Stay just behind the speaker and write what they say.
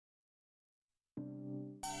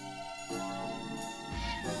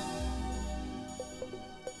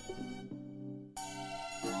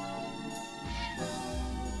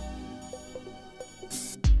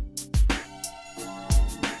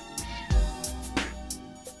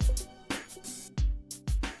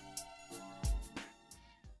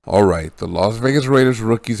Alright, the Las Vegas Raiders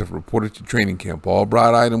rookies have reported to training camp all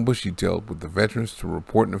bright-eyed and bushy-tailed, with the veterans to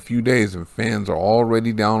report in a few days, and fans are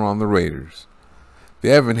already down on the Raiders. They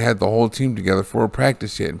haven't had the whole team together for a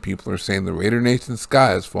practice yet, and people are saying the Raider Nation's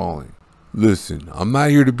sky is falling. Listen, I'm not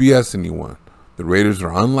here to BS anyone. The Raiders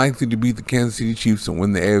are unlikely to beat the Kansas City Chiefs and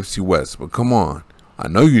win the AFC West, but come on, I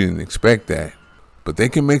know you didn't expect that. But they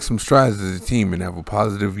can make some strides as a team and have a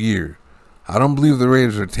positive year. I don't believe the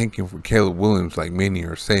Raiders are tanking for Caleb Williams like many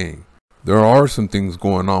are saying. There are some things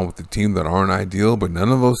going on with the team that aren't ideal, but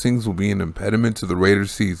none of those things will be an impediment to the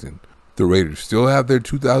Raiders season. The Raiders still have their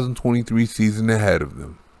 2023 season ahead of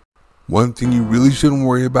them. One thing you really shouldn't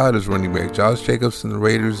worry about is running back Josh Jacobs and the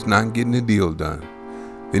Raiders not getting a deal done.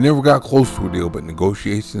 They never got close to a deal, but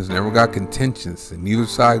negotiations never got contentious, and neither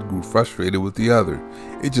side grew frustrated with the other.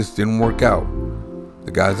 It just didn't work out.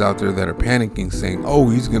 The guys out there that are panicking saying, oh,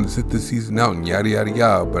 he's going to sit the season out and yada yada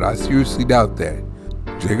yada, but I seriously doubt that.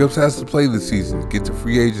 Jacobs has to play the season to get to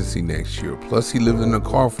free agency next year, plus he lived in a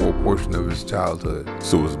car for a portion of his childhood.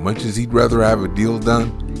 So as much as he'd rather have a deal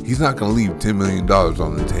done, he's not going to leave $10 million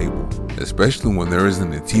on the table. Especially when there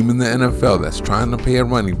isn't a team in the NFL that's trying to pay a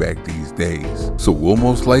running back these days. So we'll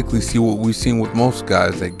most likely see what we've seen with most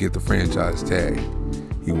guys that get the franchise tag.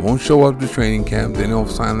 He won't show up to training camp, then he'll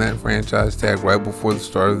sign that franchise tag right before the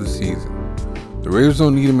start of the season. The Raiders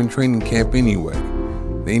don't need him in training camp anyway.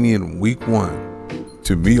 They need him week 1.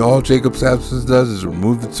 To me, all Jacobs' absence does is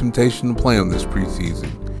remove the temptation to play him this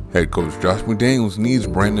preseason. Head coach Josh McDaniels needs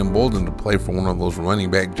Brandon Bolden to play for one of those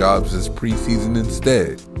running back jobs this preseason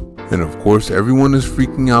instead. And of course, everyone is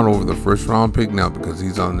freaking out over the first round pick now because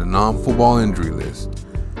he's on the non-football injury list.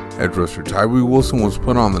 Edge rusher Tyree Wilson was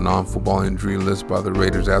put on the non-football injury list by the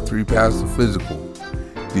Raiders after he passed the physical.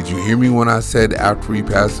 Did you hear me when I said after he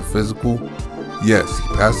passed the physical? Yes,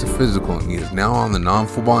 he passed the physical and he is now on the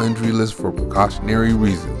non-football injury list for precautionary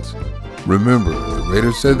reasons. Remember, the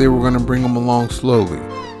Raiders said they were going to bring him along slowly.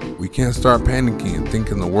 We can't start panicking and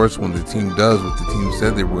thinking the worst when the team does what the team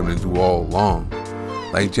said they were going to do all along.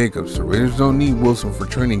 Like Jacobs, the Raiders don't need Wilson for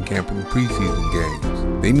training camp and preseason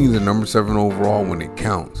games. They need the number 7 overall when it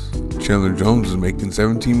counts. Chandler Jones is making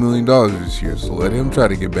 $17 million this year, so let him try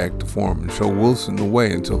to get back to form and show Wilson the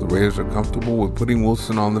way until the Raiders are comfortable with putting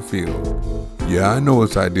Wilson on the field. Yeah, I know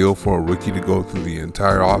it's ideal for a rookie to go through the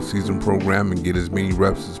entire offseason program and get as many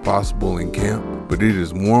reps as possible in camp, but it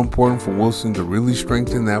is more important for Wilson to really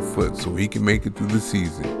strengthen that foot so he can make it through the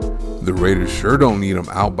season. The Raiders sure don't need him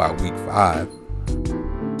out by week 5.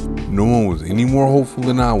 No one was any more hopeful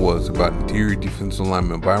than I was about interior defensive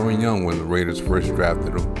lineman Byron Young when the Raiders first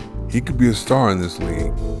drafted him. He could be a star in this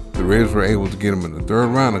league. The Raiders were able to get him in the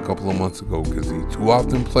 3rd round a couple of months ago because he too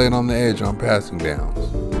often played on the edge on passing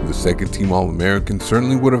downs. The second-team All-American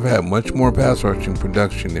certainly would have had much more pass rushing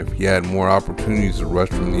production if he had more opportunities to rush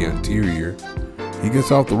from the interior. He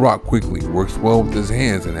gets off the rock quickly, works well with his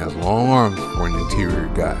hands, and has long arms for an interior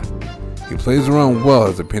guy. He plays around well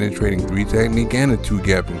as a penetrating 3 technique and a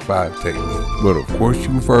 2-gapping 5 technique. But of course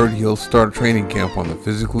you've heard he'll start training camp on the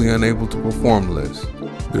physically unable to perform list.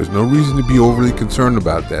 There's no reason to be overly concerned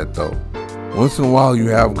about that though. Once in a while you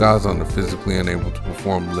have guys on the physically unable to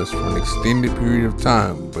perform list for an extended period of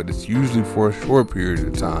time, but it's usually for a short period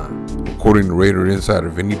of time. According to Raider insider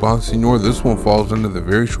Vinny Bonsignore, this one falls under the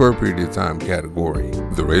very short period of time category.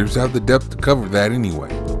 The Raiders have the depth to cover that anyway.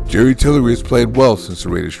 Jerry Tillery has played well since the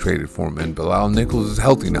Raiders traded for him, and Bilal Nichols is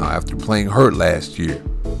healthy now after playing hurt last year.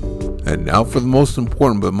 And now for the most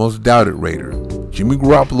important but most doubted Raider. Jimmy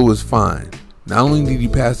Garoppolo is fine. Not only did he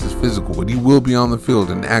pass his physical, but he will be on the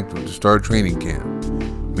field and active to start training camp.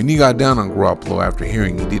 Many got down on Garoppolo after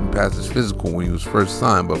hearing he didn't pass his physical when he was first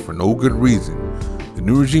signed, but for no good reason. The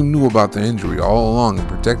new regime knew about the injury all along and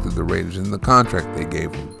protected the Raiders in the contract they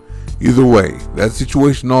gave him. Either way, that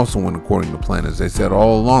situation also went according to plan, as they said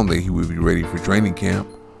all along that he would be ready for training camp.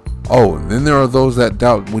 Oh, and then there are those that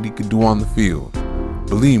doubt what he could do on the field.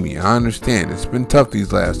 Believe me, I understand, it's been tough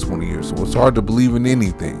these last 20 years, so it's hard to believe in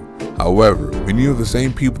anything. However, many of the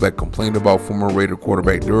same people that complained about former Raider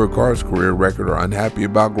quarterback Derek Carr's career record are unhappy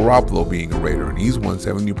about Garoppolo being a Raider, and he's won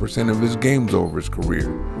 70% of his games over his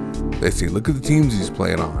career. They say look at the teams he's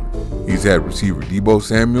played on. He's had receiver Deebo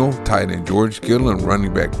Samuel, tight end George Kittle, and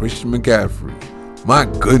running back Christian McCaffrey. My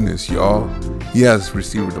goodness, y'all. He has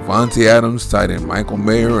receiver Devontae Adams, tight end Michael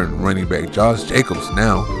Mayer, and running back Josh Jacobs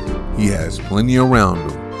now. He has plenty around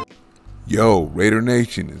him. Yo, Raider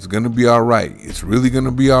Nation, it's going to be alright. It's really going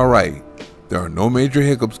to be alright. There are no major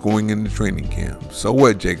hiccups going into training camp. So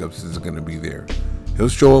what, Jacobs is going to be there. He'll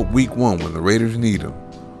show up week 1 when the Raiders need him.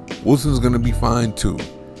 Wilson's going to be fine too.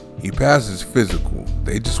 He passes physical.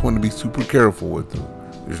 They just want to be super careful with him.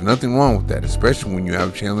 There's nothing wrong with that, especially when you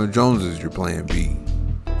have Chandler Jones as your plan B.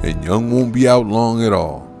 And Young won't be out long at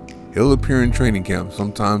all. He'll appear in training camp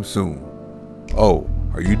sometime soon. Oh,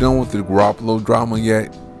 are you done with the Garoppolo drama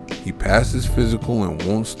yet? He passed his physical and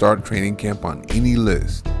won't start training camp on any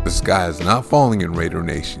list. The sky is not falling in Raider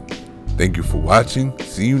Nation. Thank you for watching.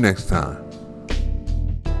 See you next time.